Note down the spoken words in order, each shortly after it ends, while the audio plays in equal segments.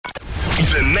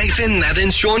The Nathan, Nat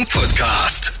and Sean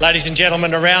podcast. Ladies and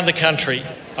gentlemen around the country,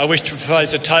 I wish to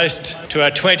propose a toast to our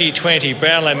 2020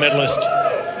 Brownlow medalist,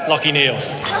 Lachie Neale.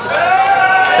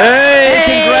 Hey,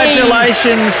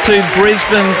 congratulations to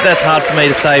Brisbane's, that's hard for me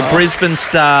to say, Brisbane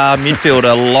star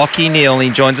midfielder Lachie Neale. He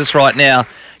joins us right now.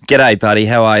 G'day, buddy.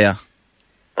 How are you?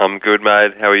 I'm good,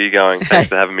 mate. How are you going? Thanks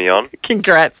for having me on.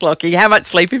 Congrats, Lachie. How much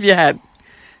sleep have you had?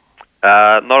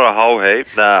 Not a whole heap.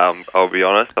 No, I'll be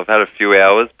honest. I've had a few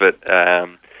hours, but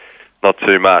not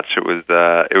too much. It was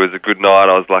a good night.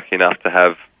 I was lucky enough to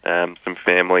have some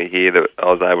family here that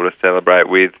I was able to celebrate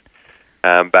with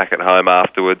back at home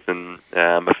afterwards, and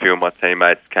a few of my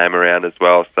teammates came around as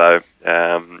well. So,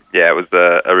 it was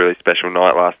a really special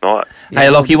night last night. Hey,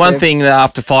 Lachie, one thing that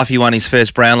after Fifey won his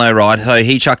first Brownlow ride, so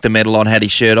he chucked the medal on, had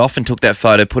his shirt off and took that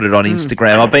photo, put it on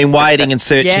Instagram. I've been waiting and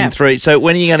searching through. So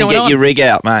when are you going to get your rig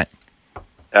out, mate?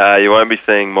 You won't be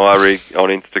seeing my rig on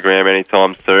Instagram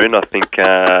anytime soon. I think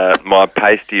my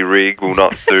pasty rig will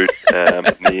not suit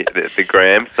the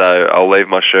gram, so I'll leave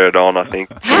my shirt on, I think.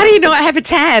 How do you not have a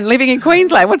tan living in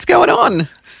Queensland? What's going on?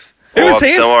 It was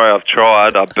him. Don't worry, I've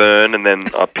tried. I burn and then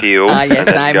I peel and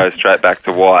then go straight back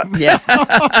to white. Yeah.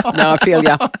 No, I feel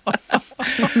ya.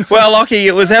 Well, Lachie,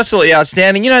 it was absolutely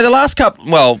outstanding. You know, the last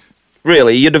couple,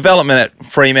 really, your development at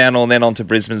Fremantle and then on to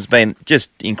Brisbane has been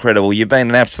just incredible. You've been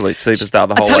an absolute superstar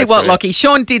the whole way. I tell you what, through. Lachie,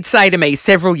 Sean did say to me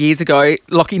several years ago,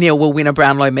 Lachie Neale will win a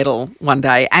Brownlow medal one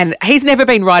day, and he's never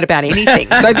been right about anything.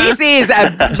 So this is a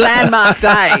landmark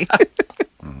day.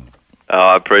 Oh,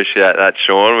 I appreciate that,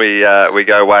 Sean. We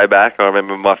go way back. I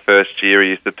remember my first year,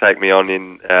 he used to take me on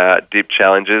in dip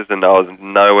challenges, and I was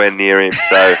nowhere near him.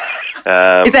 So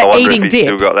is that eating dip?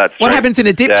 Still got that what happens in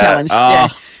a dip challenge? Oh. Yeah.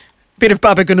 Bit of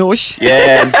Bubba Ganoush.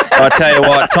 Yeah, and I tell you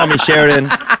what, Tommy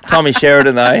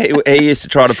Sheridan though, he used to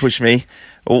try to push me.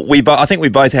 I think we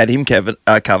both had him covered.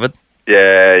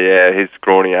 Yeah, his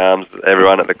scrawny arms.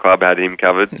 Everyone at the club had him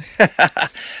covered.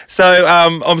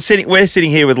 So we're sitting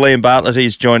here with Liam Bartlett,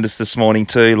 who's joined us this morning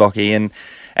too, Lachie,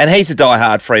 and he's a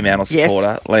die-hard Fremantle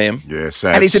supporter, Liam. Yeah,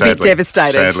 and he's a bit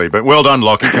devastated. Sadly, but well done,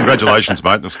 Lachie. Congratulations,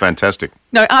 mate. It was fantastic.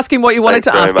 No, ask him what you wanted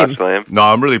to ask him. Liam. No,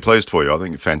 I'm really pleased for you. I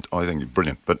think you're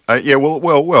brilliant. But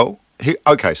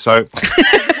okay, so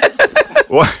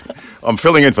I'm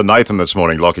filling in for Nathan this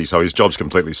morning, Lachie, so his job's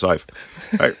completely safe.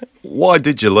 Hey, why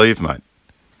did you leave, mate?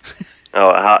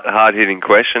 Oh, hard-hitting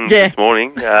question this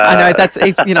morning. I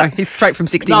know he's straight from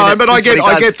 60 minutes. No, but I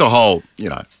get the whole,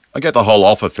 I get the whole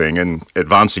offer thing and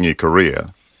advancing your career.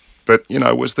 But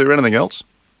was there anything else?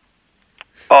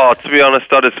 Oh, to be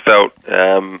honest, I just felt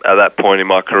at that point in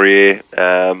my career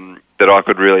that I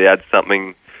could really add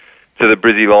something to the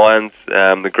Brizzy Lions.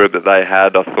 The group that they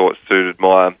had, I thought, suited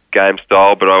my game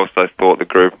style, but I also thought the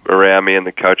group around me and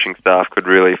the coaching staff could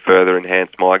really further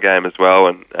enhance my game as well.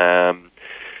 And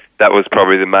that was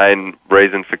probably the main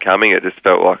reason for coming. It just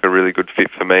felt like a really good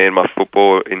fit for me and my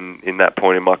football in that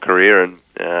point in my career. And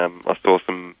I saw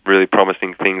some really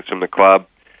promising things from the club.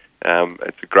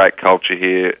 It's a great culture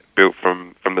here, built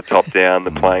from the top down.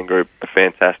 The playing group are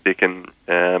fantastic, and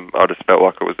I just felt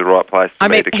like it was the right place for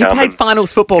me to come. He played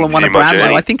finals football and won a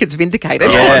Brownlow. I think it's vindicated.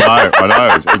 Oh, I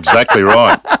know. Exactly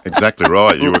right. Exactly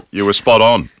right. You were spot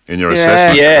on in your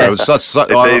assessment. Yeah. It was it's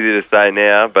easy to say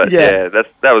now, but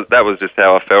that was just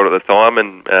how I felt at the time,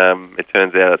 and it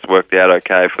turns out it's worked out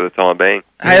okay for the time being.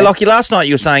 Hey, Lachie, last night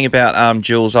you were saying about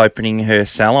Jules opening her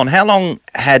salon. How long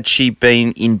had she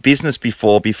been in business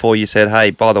before you said,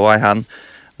 hey, by the way, hun,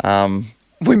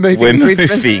 we're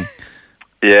moving.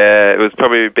 Yeah, it was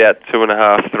probably about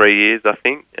 2.5, 3 years, I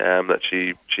think, that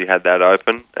she had that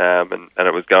open, and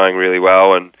it was going really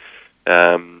well, and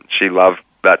she loved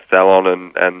that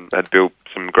salon and had built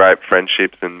some great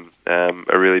friendships and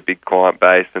a really big client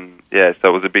base, and so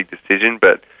it was a big decision,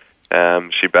 but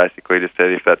she basically just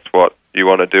said, if that's what you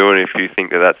want to do and if you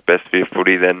think that that's best for your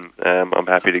footy, then I'm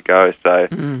happy to go. So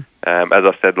as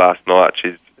I said last night,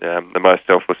 she's the most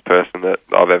selfless person that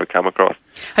I've ever come across.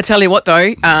 I tell you what,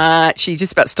 though, she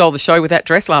just about stole the show with that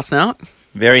dress last night.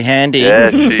 Very handy. Yeah,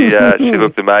 she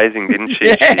looked amazing, didn't she?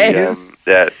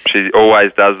 Yes. She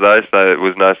always does, though, so it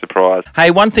was no surprise. Hey,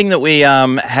 one thing that we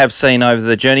have seen over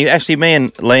the journey, actually me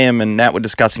and Liam and Nat were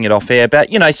discussing it off air, about,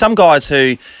 some guys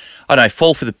who, I don't know,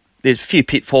 fall for there's a few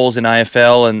pitfalls in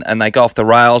AFL and they go off the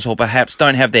rails or perhaps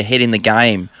don't have their head in the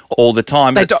game all the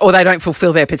time. Or they don't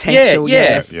fulfil their potential.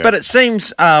 Yeah. But it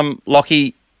seems,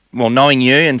 Lachie, well, knowing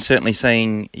you and certainly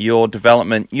seeing your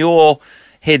development, your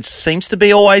head seems to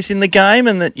be always in the game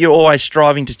and that you're always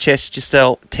striving to test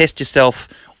yourself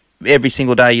every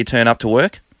single day you turn up to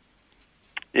work.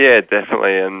 Yeah,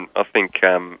 definitely. And I think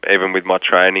even with my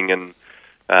training and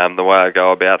the way I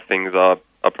go about things, I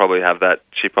I probably have that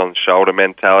chip on the shoulder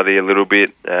mentality a little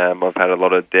bit. I've had a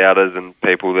lot of doubters and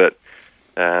people that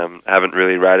haven't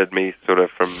really rated me sort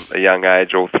of from a young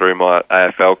age all through my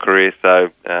AFL career. So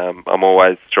I'm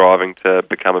always striving to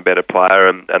become a better player,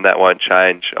 and that won't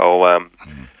change.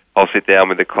 I'll sit down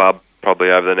with the club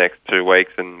probably over the next 2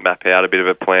 weeks and map out a bit of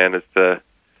a plan as to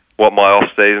what my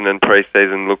off-season and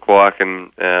pre-season look like,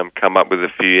 and come up with a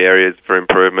few areas for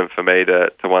improvement for me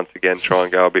to once again try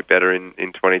and go a bit better in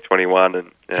 2021.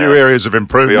 And A few areas of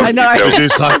improvement. I know.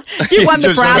 You won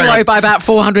the Brownlow by about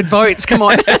 400 votes. Come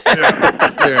on.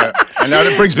 Yeah. And now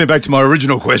that brings me back to my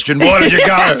original question. Why did you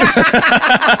go?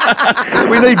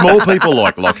 We need more people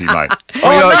like Lockie, mate.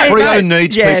 Freo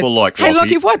needs people like Lockie. Hey,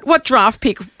 Lockie, what draft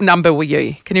pick number were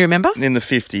you? Can you remember? In the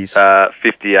 50s.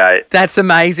 58. That's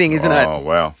amazing, isn't it? Oh,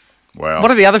 wow.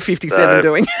 What are the other 57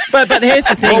 doing? But here's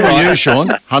the thing. What were right? you, Sean?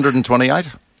 128?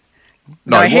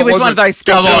 No, he was one of those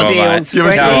special Come on, deals.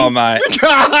 mate. Come on, mate.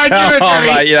 Come on,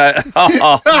 mate. Yeah.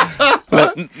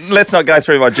 Let's not go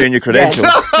through my junior credentials.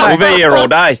 We'll be here all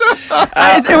day.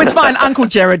 It was fine. Uncle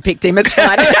Jared picked him. It's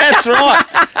fine. That's right.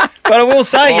 But I will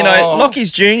say,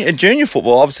 Lockie's junior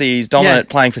football, obviously he's dominant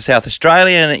playing for South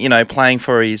Australia and, playing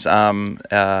for his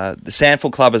the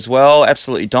Sandford club as well,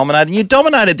 absolutely dominating. You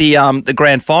dominated the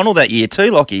grand final that year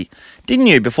too, Lockie, didn't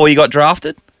you, before you got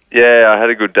drafted? Yeah, I had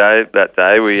a good day that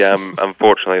day. We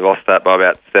unfortunately lost that by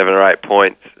about 7 or 8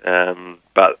 points.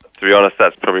 But to be honest,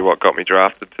 that's probably what got me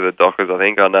drafted to the Dockers. I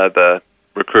think I know the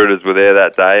recruiters were there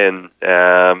that day, and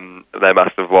they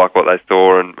must have liked what they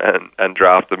saw and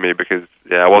drafted me because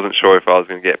I wasn't sure if I was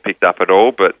going to get picked up at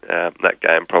all. But that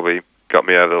game probably got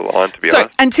me over the line. To be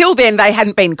honest. So until then, they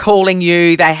hadn't been calling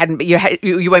you. They hadn't.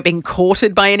 You weren't being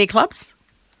courted by any clubs.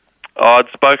 I'd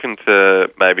spoken to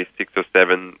maybe 6 or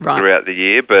 7 throughout the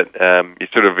year, but you're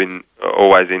sort of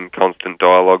always in constant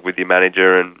dialogue with your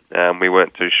manager, and we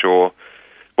weren't too sure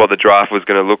what the draft was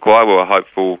going to look like. We were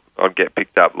hopeful I'd get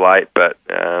picked up late, but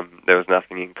there was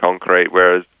nothing in concrete,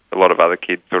 whereas a lot of other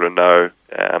kids sort of know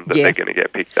that they're going to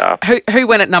get picked up. Who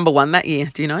went at number 1 that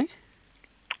year? Do you know?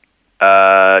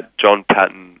 John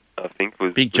Patton, I think,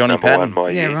 was Big Johnny number Patton. 1 my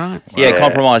year. Right. Yeah,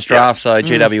 compromised draft, so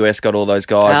GWS got all those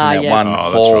guys in that one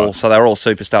haul, right. so they were all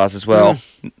superstars as well.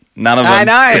 None of them I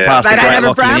know. surpassed They the don't great have a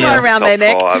Lockie Brownlow Neal. around their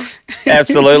neck. Top 5.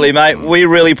 Absolutely, mate. We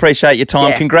really appreciate your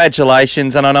time. Yeah.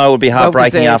 Congratulations, and I know it would be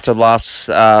heartbreaking Well-deserved. after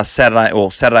last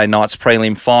Saturday night's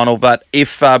prelim final, but if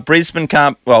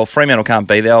Fremantle can't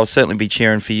be there, I'll certainly be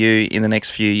cheering for you in the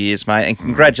next few years, mate, and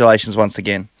congratulations once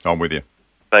again. I'm with you.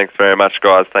 Thanks very much,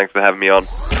 guys. Thanks for having me on.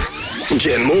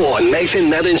 Get more Nathan,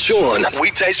 Nat and Sean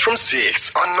weekdays from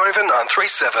 6 on Nova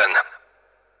 937.